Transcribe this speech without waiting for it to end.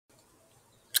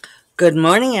Good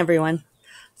morning, everyone.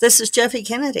 This is Jeffy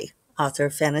Kennedy, author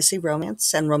of fantasy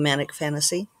romance and romantic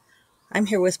fantasy. I'm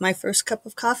here with my first cup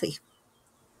of coffee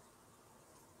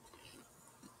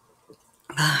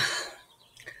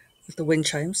with the wind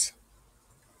chimes.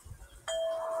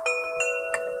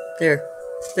 There,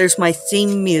 there's my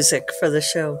theme music for the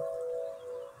show.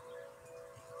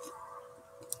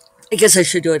 I guess I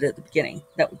should do it at the beginning.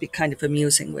 That would be kind of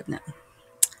amusing, wouldn't it?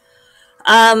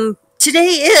 Today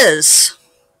is.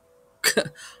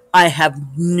 I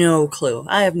have no clue.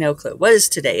 I have no clue. What is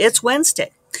today? It's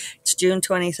Wednesday. It's June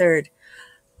 23rd.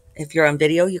 If you're on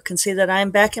video, you can see that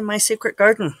I'm back in my secret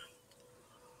garden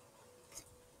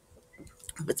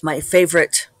with my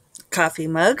favorite coffee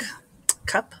mug,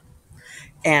 cup,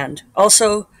 and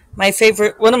also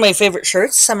one of my favorite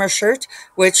shirts, summer shirt,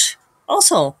 which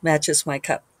also matches my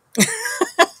cup.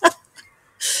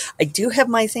 I do have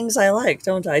my things I like,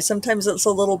 don't I? Sometimes it's a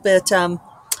little bit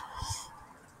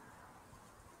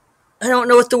I don't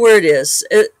know what the word is.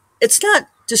 It's not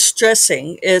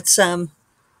distressing. It's I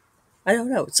don't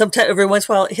know. Sometimes every once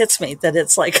in a while it hits me that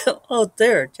it's like, oh,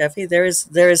 there, Jeffy, there is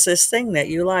this thing that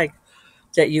you like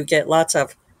that you get lots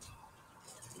of.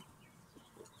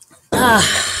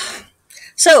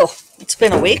 So it's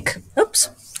been a week.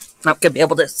 Oops, not gonna be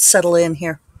able to settle in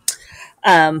here.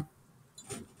 Um,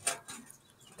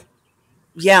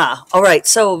 yeah. All right.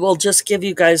 So we'll just give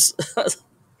you guys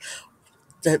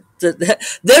there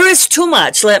is too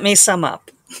much. Let me sum up.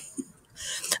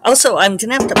 Also, I'm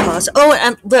gonna have to pause. Oh,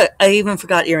 and look, I even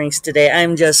forgot earrings today.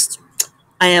 I'm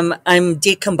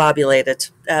decombobulated.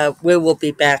 We will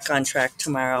be back on track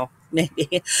tomorrow.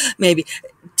 Maybe,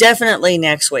 definitely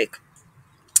next week.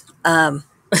 Um,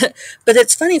 but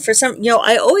it's funny for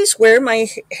I always wear my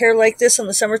hair like this in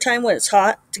the summertime when it's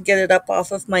hot to get it up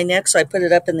off of my neck. So I put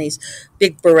it up in these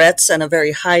big barrettes and a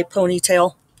very high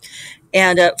ponytail.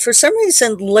 And for some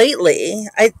reason lately,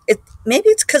 maybe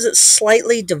it's because it's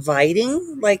slightly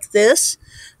dividing like this,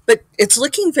 but it's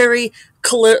looking very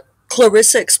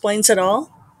Clarissa explains it all.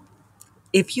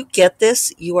 If you get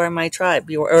this, you are my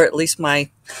tribe, or at least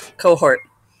my cohort.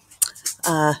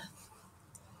 Uh,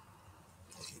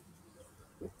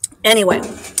 anyway,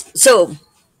 so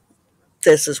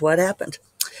this is what happened.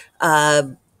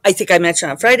 Uh, I think I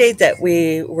mentioned on Friday that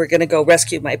we were going to go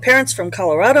rescue my parents from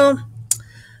Colorado.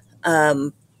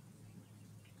 Um,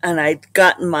 and I'd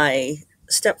gotten my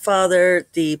stepfather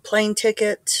the plane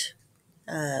ticket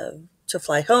uh, to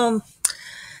fly home.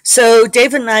 So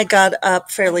David and I got up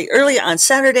fairly early on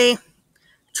Saturday,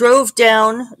 drove up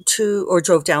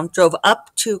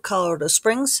to Colorado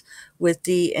Springs with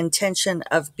the intention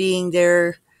of being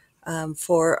there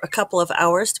for a couple of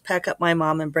hours to pack up my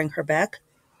mom and bring her back.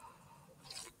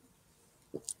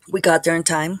 We got there in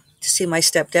time to see my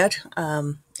stepdad,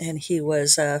 and he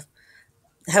was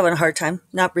having a hard time,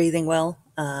 not breathing well,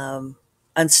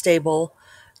 unstable,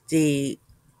 the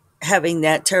having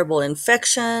that terrible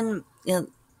infection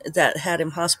that had him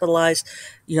hospitalized.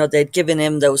 They'd given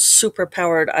him those super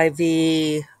powered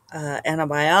IV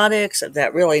antibiotics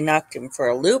that really knocked him for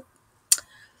a loop.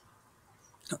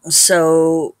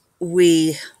 So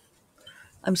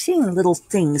I'm seeing little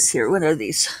things here. What are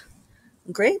these?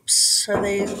 Grapes? Are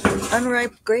they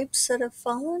unripe grapes that have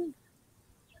fallen?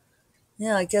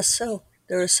 Yeah, I guess so.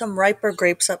 There are some riper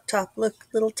grapes up top. Look,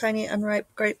 little tiny unripe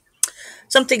grape.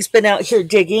 Something's been out here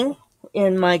digging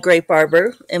in my grape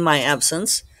arbor in my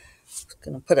absence.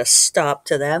 Going to put a stop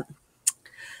to that.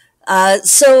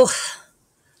 So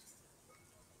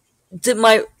did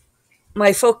my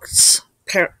folks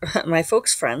my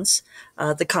folks friends,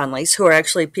 the Conleys, who are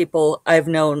actually people I've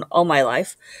known all my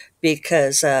life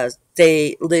because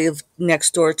they lived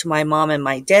next door to my mom and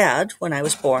my dad when I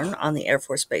was born on the Air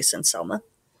Force Base in Selma.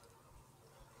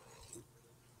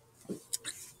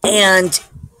 And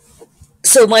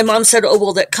so my mom said, oh,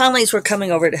 well, that Conleys were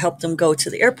coming over to help them go to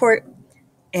the airport.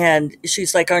 And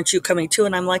she's like, aren't you coming too?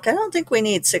 And I'm like, I don't think we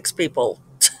need 6 people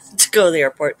to go to the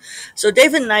airport. So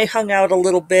David and I hung out a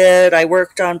little bit. I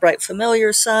worked on Bright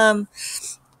Familiar some,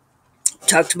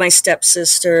 talked to my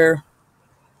stepsister.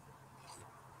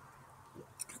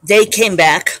 They came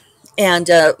back, and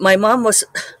my mom was,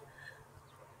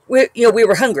 we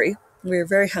were hungry. We were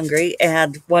very hungry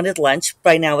and wanted lunch.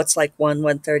 By now it's like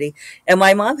 1:30. And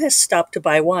my mom has stopped to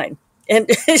buy wine. And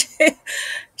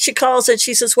she calls and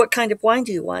she says, what kind of wine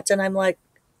do you want? And I'm like,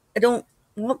 I don't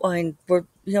want wine.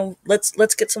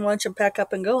 Let's get some lunch and pack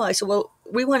up and go. I said, well,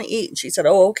 we want to eat. And she said,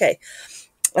 oh, okay.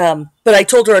 But I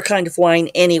told her a kind of wine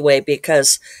anyway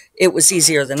because it was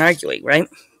easier than arguing, right?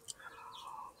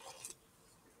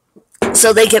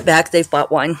 So they get back. They've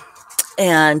bought wine.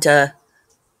 And,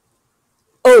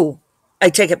 oh, I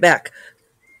take it back.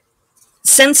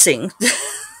 sensing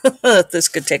this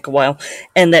could take a while,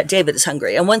 and that David is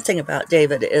hungry. And one thing about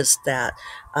David is that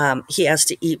he has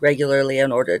to eat regularly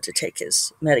in order to take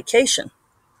his medication.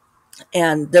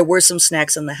 And there were some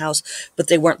snacks in the house, but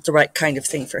they weren't the right kind of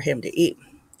thing for him to eat.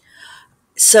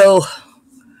 So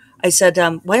I said,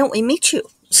 why don't we meet you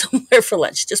somewhere for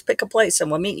lunch? Just pick a place and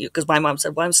we'll meet you. Because my mom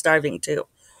said, well, I'm starving too.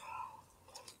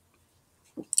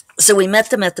 So we met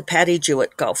them at the Patty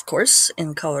Jewett Golf Course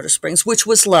in Colorado Springs, which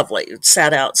was lovely. It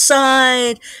sat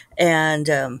outside,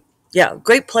 and yeah,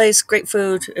 great place, great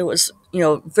food. It was,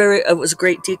 it was a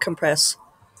great decompress.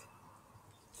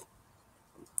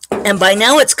 And by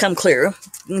now it's come clear.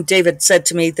 David said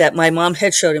to me that my mom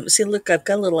had showed him, see, look, I've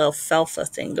got a little alfalfa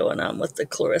thing going on with the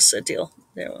Clarissa deal.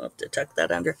 There, we'll have to tuck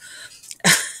that under.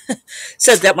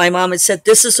 Said that my mom had said,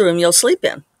 this is the room you'll sleep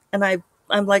in. And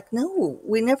I'm like, no,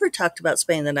 we never talked about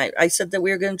spending the night. I said that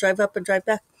we were going to drive up and drive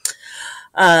back.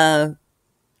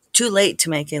 Too late to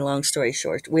make a long story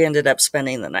short. We ended up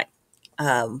spending the night.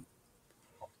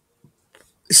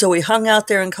 So we hung out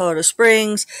there in Colorado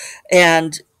Springs,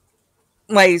 and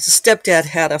my stepdad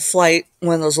had a flight,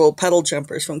 one of those little pedal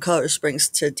jumpers from Colorado Springs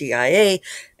to DIA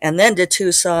and then to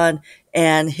Tucson.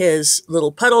 And his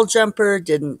little pedal jumper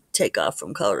didn't take off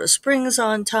from Colorado Springs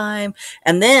on time.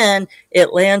 And then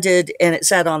it landed and it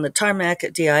sat on the tarmac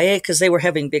at DIA because they were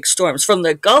having big storms. From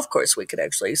the golf course, we could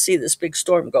actually see this big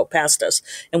storm go past us.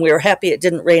 And we were happy it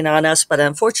didn't rain on us, but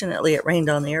unfortunately it rained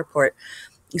on the airport.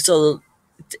 So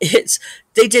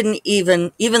they didn't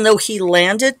even though he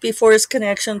landed before his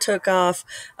connection took off,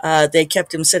 they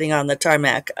kept him sitting on the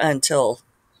tarmac until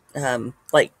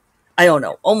like, I don't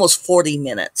know, almost 40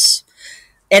 minutes.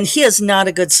 And he is not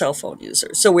a good cell phone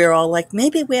user. So we were all like,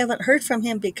 maybe we haven't heard from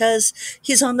him because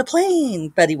he's on the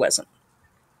plane, but he wasn't.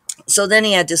 So then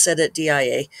he had to sit at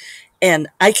DIA, and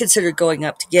I considered going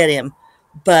up to get him,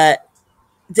 but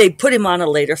they put him on a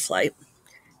later flight,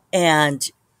 and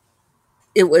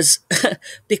it was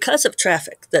because of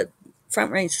traffic. The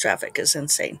front range traffic is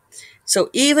insane. So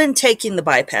even taking the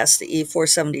bypass, the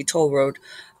E470 toll road,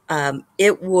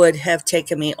 it would have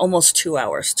taken me almost 2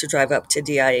 hours to drive up to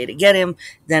DIA to get him,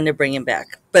 then to bring him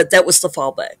back. But that was the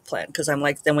fallback plan, because I'm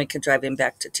like, then we could drive him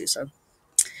back to Tucson.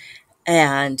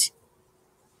 And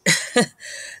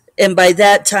and by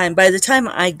the time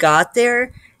I got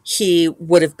there, he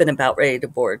would have been about ready to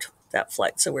board that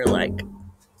flight. So we're like,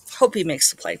 hope he makes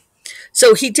the plane.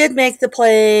 So he did make the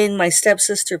plane. My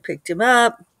stepsister picked him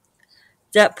up.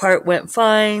 That part went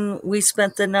fine. We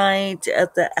spent the night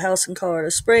at the house in Colorado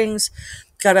Springs,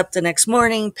 got up the next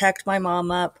morning, packed my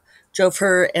mom up, drove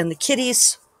her and the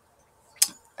kiddies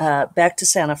back to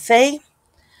Santa Fe.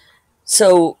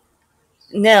 So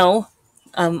now,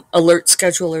 alert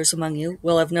schedulers among you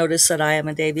will have noticed that I am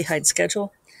a day behind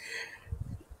schedule.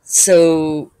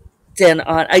 So then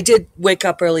I did wake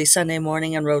up early Sunday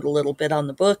morning and wrote a little bit on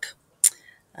the book.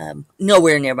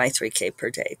 Nowhere near my 3K per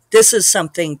day. This is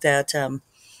something that,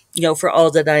 for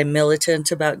all that I'm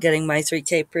militant about getting my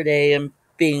 3K per day and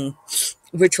being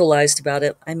ritualized about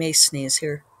it, I may sneeze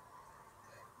here.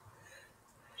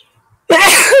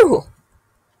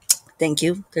 Thank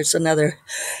you. There's another.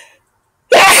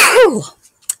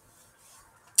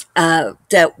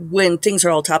 That when things are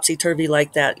all topsy-turvy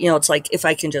like that, it's like if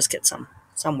I can just get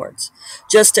some words,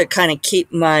 just to kind of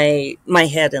keep my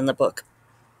head in the book.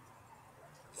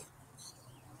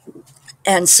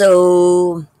 And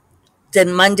so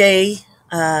then Monday,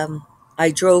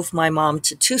 I drove my mom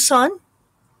to Tucson,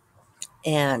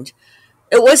 and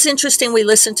it was interesting. We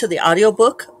listened to the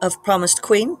audiobook of Promised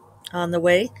Queen on the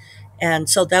way, and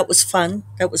so that was fun.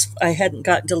 I hadn't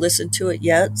gotten to listen to it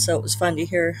yet, so it was fun to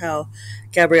hear how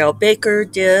Gabrielle Baker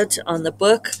did on the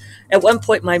book. At one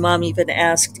point, my mom even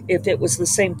asked if it was the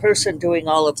same person doing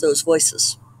all of those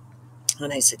voices,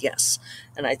 and I said yes.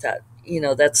 And I thought,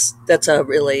 that's a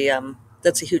really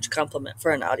that's a huge compliment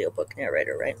for an audiobook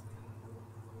narrator, right?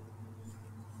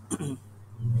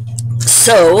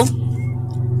 So,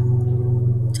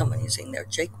 someone using their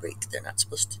Jake brake, they're not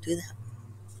supposed to do that.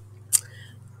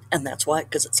 And that's why,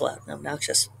 because it's loud and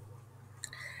obnoxious.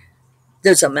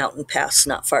 There's a mountain pass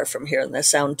not far from here, and the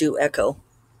sound do echo.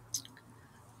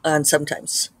 And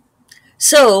sometimes.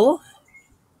 So,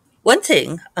 one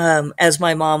thing, as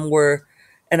my mom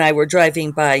and I were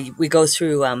driving by, we go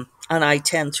through on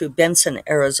I-10 through Benson,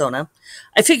 Arizona.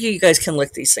 I figure you guys can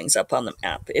look these things up on the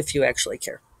map if you actually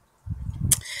care.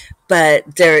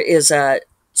 But there is a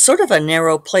sort of a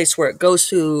narrow place where it goes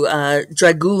through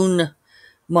Dragoon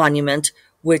Monument,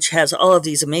 which has all of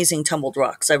these amazing tumbled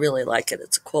rocks. I really like it.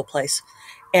 It's a cool place.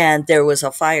 And there was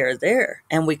a fire there,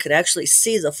 and we could actually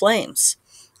see the flames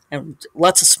and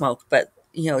lots of smoke, but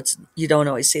it's you don't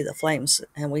always see the flames,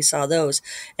 and we saw those,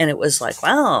 and it was like,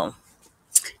 wow.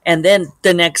 And then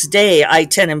the next day,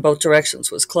 I-10 in both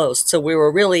directions was closed, so we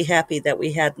were really happy that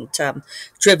we hadn't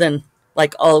driven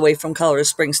like all the way from Colorado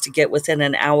Springs to get within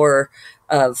an hour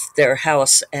of their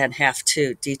house and have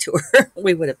to detour.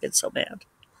 We would have been so mad.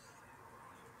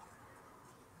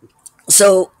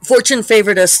 So fortune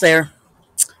favored us there.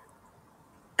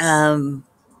 Um,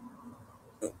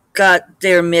 got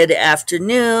there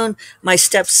mid-afternoon. My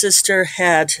stepsister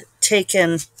had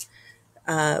taken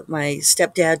my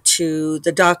stepdad to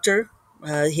the doctor.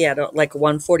 He had like a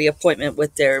 1:40 appointment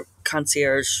with their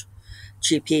concierge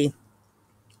GP,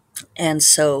 and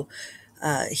so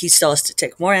he still has to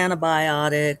take more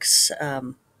antibiotics.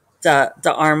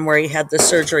 The arm where he had the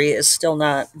surgery is still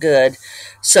not good,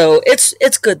 so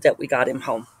it's good that we got him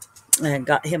home and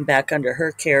got him back under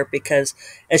her care because,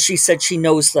 as she said, she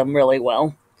knows them really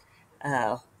well.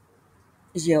 Uh,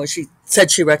 she said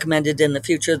she recommended in the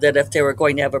future that if they were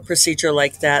going to have a procedure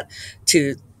like that,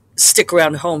 to stick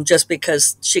around home just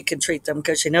because she can treat them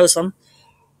because she knows them.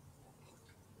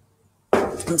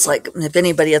 It's like if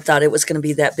anybody had thought it was going to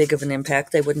be that big of an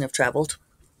impact, they wouldn't have traveled.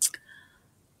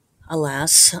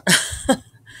 Alas.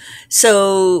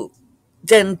 So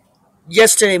then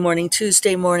yesterday morning,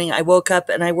 Tuesday morning, I woke up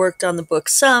and I worked on the book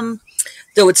some,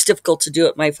 though it's difficult to do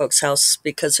at my folks' house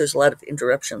because there's a lot of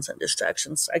interruptions and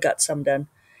distractions. I got some done.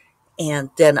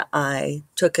 And then I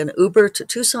took an Uber to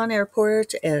Tucson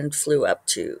Airport and flew up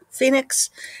to Phoenix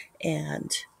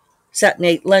and sat and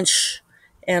ate lunch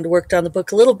and worked on the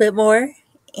book a little bit more.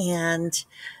 And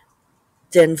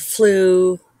then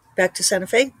flew back to Santa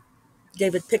Fe.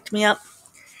 David picked me up.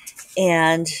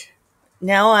 And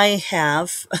now I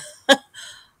have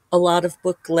a lot of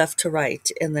book left to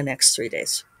write in the next 3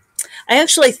 days. I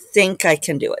actually think I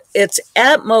can do it. It's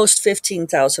at most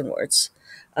 15,000 words,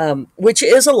 which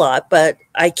is a lot, but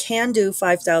I can do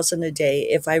 5,000 a day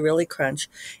if I really crunch.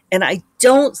 And I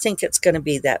don't think it's going to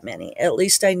be that many. At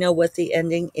least I know what the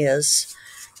ending is.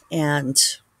 And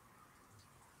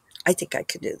I think I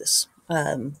can do this.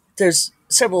 There's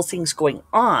several things going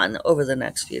on over the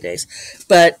next few days,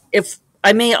 but if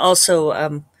I may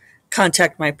also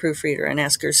contact my proofreader and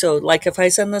ask her. So, like, if I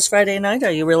send this Friday night,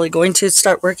 are you really going to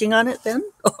start working on it then,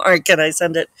 or can I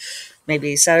send it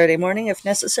maybe Saturday morning if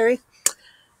necessary?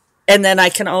 And then I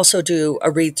can also do a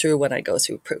read through when I go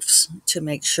through proofs to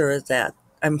make sure that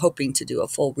I'm hoping to do a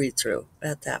full read through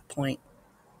at that point.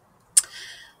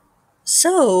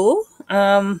 So,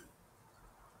 don't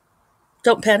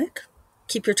panic.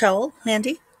 Keep your towel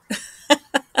handy.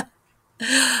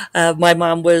 My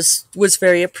mom was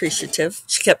very appreciative.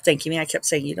 She kept thanking me. I kept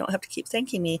saying, "You don't have to keep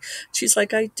thanking me." She's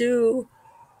like, "I do."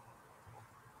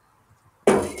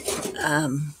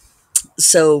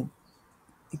 So,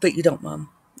 but you don't, Mom.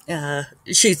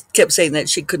 She kept saying that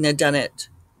she couldn't have done it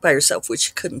by herself, which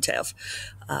she couldn't have.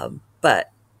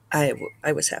 But I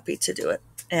was happy to do it,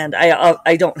 and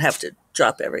I don't have to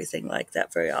drop everything like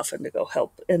that very often to go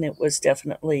help, and it was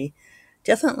definitely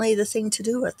the thing to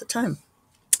do at the time.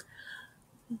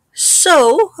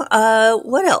 So,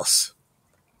 what else?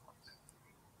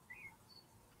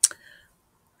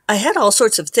 I had all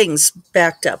sorts of things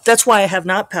backed up. That's why I have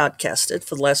not podcasted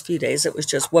for the last few days. It was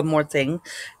just one more thing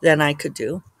than I could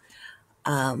do.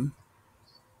 Um,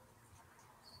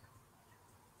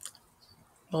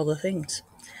 all the things.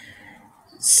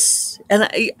 And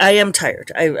I am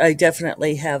tired. I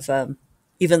definitely have,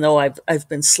 even though I've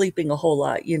been sleeping a whole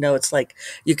lot, it's like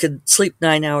you could sleep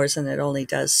 9 hours and it only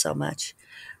does so much.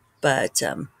 But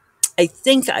I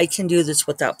think I can do this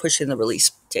without pushing the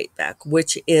release date back,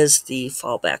 which is the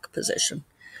fallback position.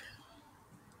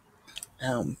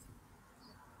 Um,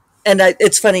 and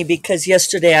it's funny because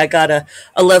yesterday I got a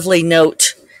lovely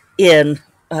note in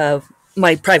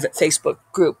my private Facebook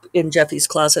group in Jeffy's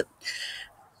Closet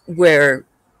where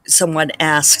someone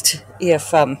asked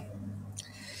if,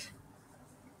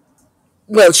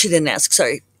 well, she didn't ask,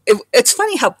 sorry. It's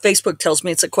funny how Facebook tells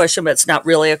me it's a question, but it's not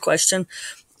really a question.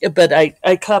 But I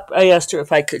asked her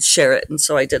if I could share it, and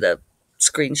so I did a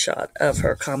screenshot of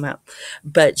her comment.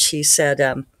 But she said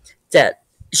that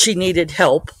she needed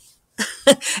help.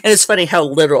 And it's funny how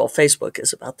literal Facebook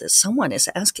is about this. Someone is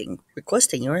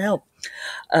requesting your help.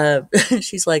 Uh,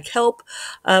 she's like, help.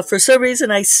 For some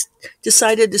reason,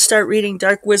 decided to start reading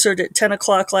Dark Wizard at 10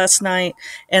 o'clock last night,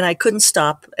 and I couldn't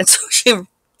stop. And so she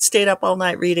stayed up all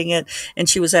night reading it, and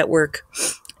she was at work.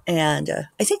 And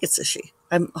I think it's a she.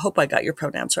 I hope I got your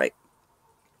pronouns right.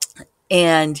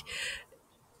 And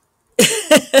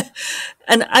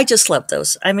and I just love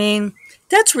those. I mean,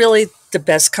 that's really the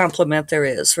best compliment there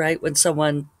is, right? When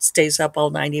someone stays up all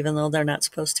night, even though they're not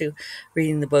supposed to,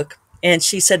 reading the book. And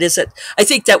she said, "Is it?" I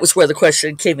think that was where the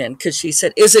question came in because she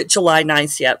said, "Is it July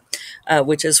 9th yet?"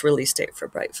 Which is release date for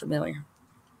Bright Familiar.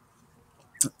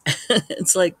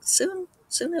 It's like soon,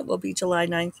 soon it will be July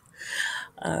 9th.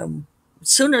 Um,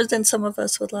 Sooner than some of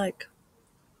us would like.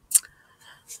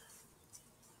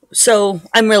 So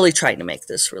I'm really trying to make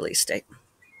this release date.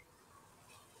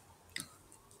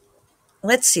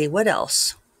 Let's see what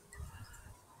else.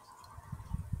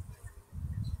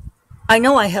 I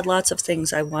know I had lots of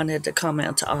things I wanted to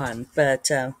comment on, but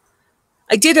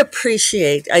I did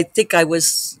appreciate. I think I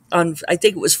was on. I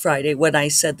think it was Friday when I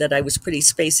said that I was pretty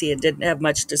spacey and didn't have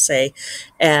much to say,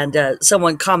 and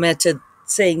someone commented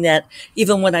saying that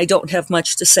even when I don't have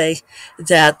much to say,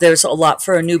 that there's a lot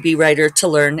for a newbie writer to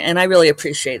learn, and I really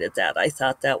appreciated that. I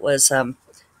thought that was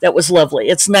lovely.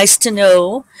 It's nice to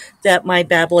know that my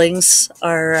babblings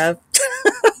are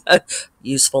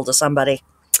useful to somebody.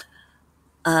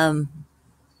 Um,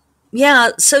 yeah,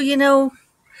 so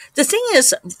the thing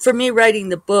is, for me writing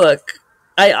the book,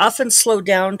 I often slow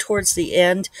down towards the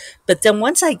end, but then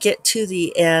once I get to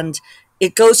the end,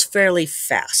 it goes fairly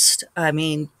fast. I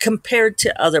mean, compared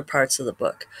to other parts of the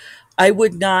book, I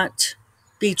would not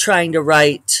be trying to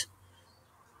write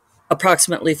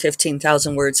approximately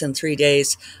 15,000 words in 3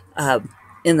 days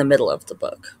in the middle of the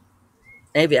book.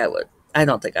 Maybe I would. I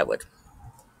don't think I would.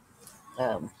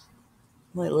 Um,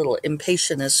 my little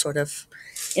impatient is sort of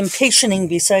impatienting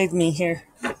beside me here.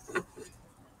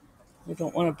 I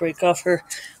don't want to break off her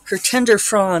tender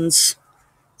fronds.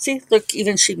 See, look,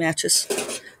 even she matches.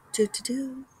 Do, do,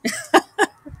 do.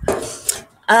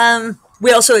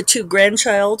 We also had two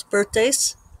grandchild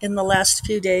birthdays in the last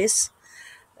few days.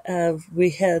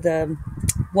 We had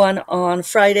one on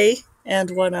Friday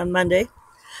and one on Monday.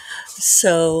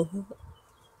 So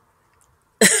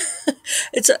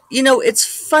it's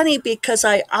funny because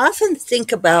I often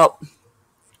think about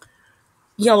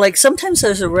like sometimes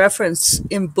there's a reference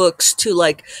in books to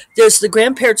like there's the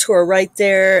grandparents who are right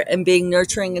there and being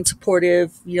nurturing and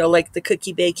supportive, like the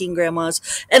cookie baking grandmas.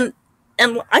 And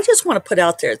I just want to put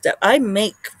out there that I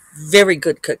make very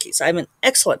good cookies. I'm an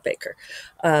excellent baker.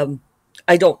 um,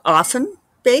 I don't often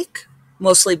bake,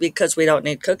 mostly because we don't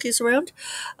need cookies around.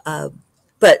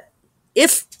 But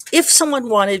if someone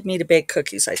wanted me to bake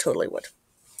cookies, I totally would.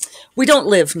 We don't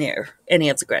live near any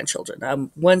of the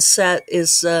grandchildren. One set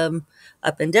is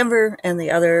up in Denver, and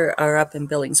the other are up in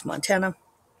Billings, Montana.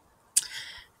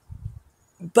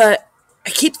 But I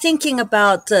keep thinking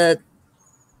about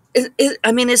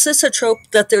I mean, is this a trope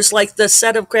that there's like the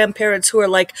set of grandparents who are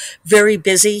like very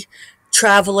busy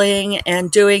traveling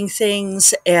and doing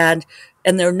things, and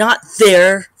they're not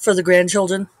there for the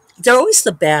grandchildren? They're always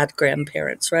the bad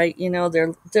grandparents, right?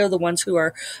 They're the ones who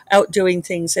are out doing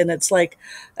things, and it's like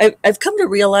I've come to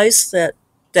realize that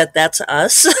that's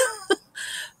us.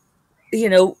 you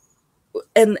know,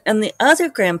 and the other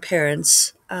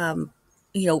grandparents,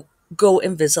 go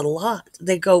and visit a lot.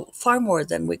 They go far more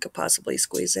than we could possibly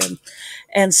squeeze in,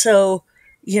 and so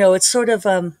it's sort of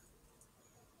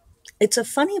it's a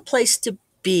funny place to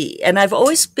be. And I've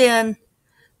always been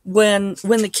when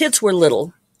the kids were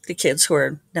little, the kids who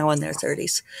are now in their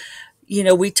 30s.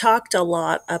 We talked a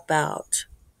lot about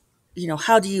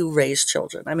how do you raise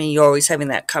children? I mean, you're always having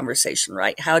that conversation,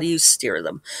 right? How do you steer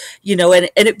them? And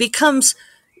it becomes,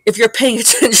 if you're paying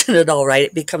attention at all, right,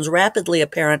 it becomes rapidly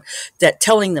apparent that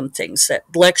telling them things, that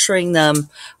lecturing them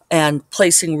and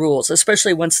placing rules,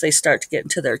 especially once they start to get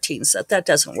into their teens, that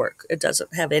doesn't work. It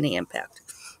doesn't have any impact.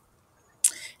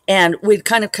 And we'd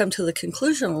kind of come to the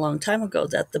conclusion a long time ago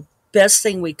that the best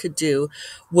thing we could do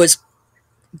was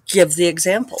give the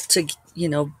example to,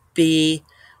 be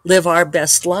live our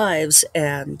best lives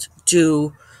and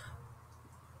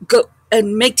go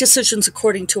and make decisions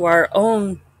according to our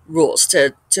own rules,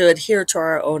 to adhere to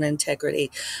our own integrity,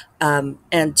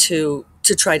 and to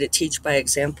try to teach by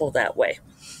example that way.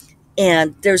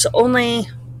 And there's only,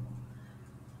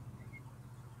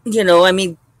 I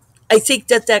mean, I think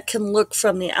that can look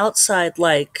from the outside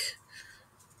like,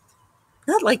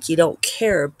 not like you don't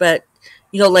care, but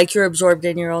like you're absorbed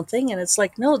in your own thing. And it's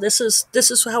like, no, this is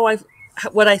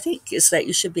what I think is that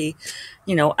you should be,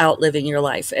 out living your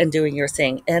life and doing your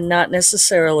thing, and not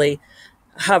necessarily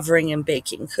hovering and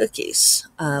baking cookies.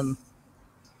 So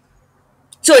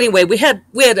anyway, we had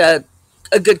a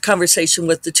good conversation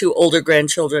with the two older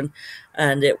grandchildren,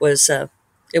 and it was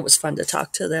fun to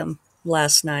talk to them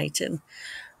last night, and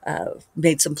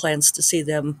made some plans to see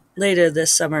them later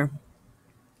this summer.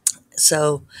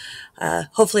 So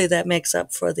hopefully that makes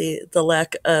up for the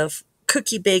lack of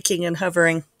cookie baking and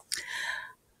hovering.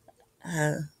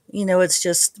 It's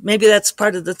just maybe that's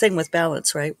part of the thing with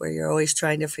balance, right? Where you're always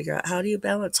trying to figure out how do you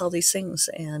balance all these things,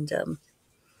 and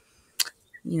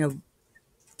you know,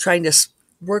 trying to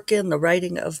work in the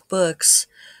writing of books,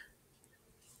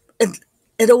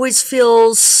 it always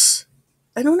feels,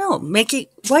 I don't know, making,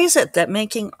 why is it that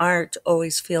making art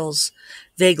always feels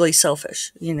vaguely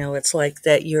selfish? It's like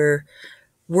that you're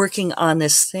working on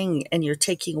this thing and you're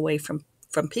taking away from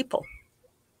people.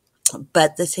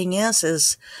 But the thing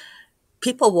is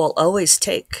people will always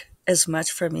take as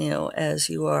much from you as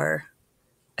you are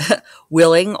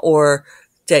willing, or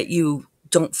that you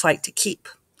don't fight to keep.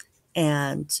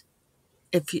 And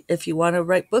if you want to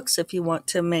write books, if you want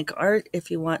to make art,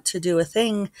 if you want to do a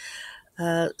thing,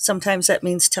 sometimes that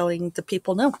means telling the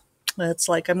people no. It's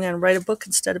like, I'm going to write a book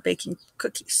instead of baking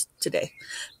cookies today.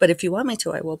 But if you want me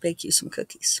to, I will bake you some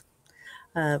cookies.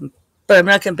 But I'm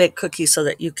not going to bake cookies so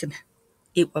that you can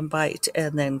eat one bite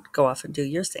and then go off and do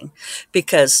your thing,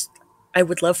 because I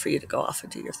would love for you to go off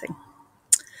and do your thing.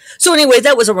 So anyway,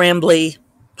 that was a rambly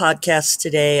podcast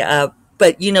today.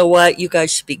 But you know what? You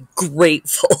guys should be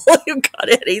grateful you got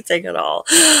anything at all.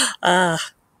 Uh,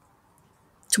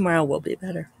 Tomorrow will be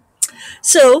better.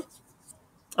 So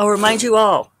I'll remind you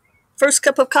all, First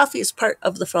Cup of Coffee is part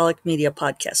of the Frolic Media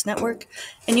Podcast Network,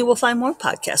 and you will find more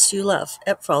podcasts you love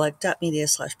at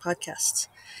frolic.media/podcasts.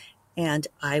 And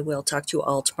I will talk to you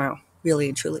all tomorrow, really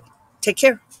and truly. Take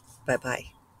care.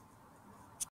 Bye-bye.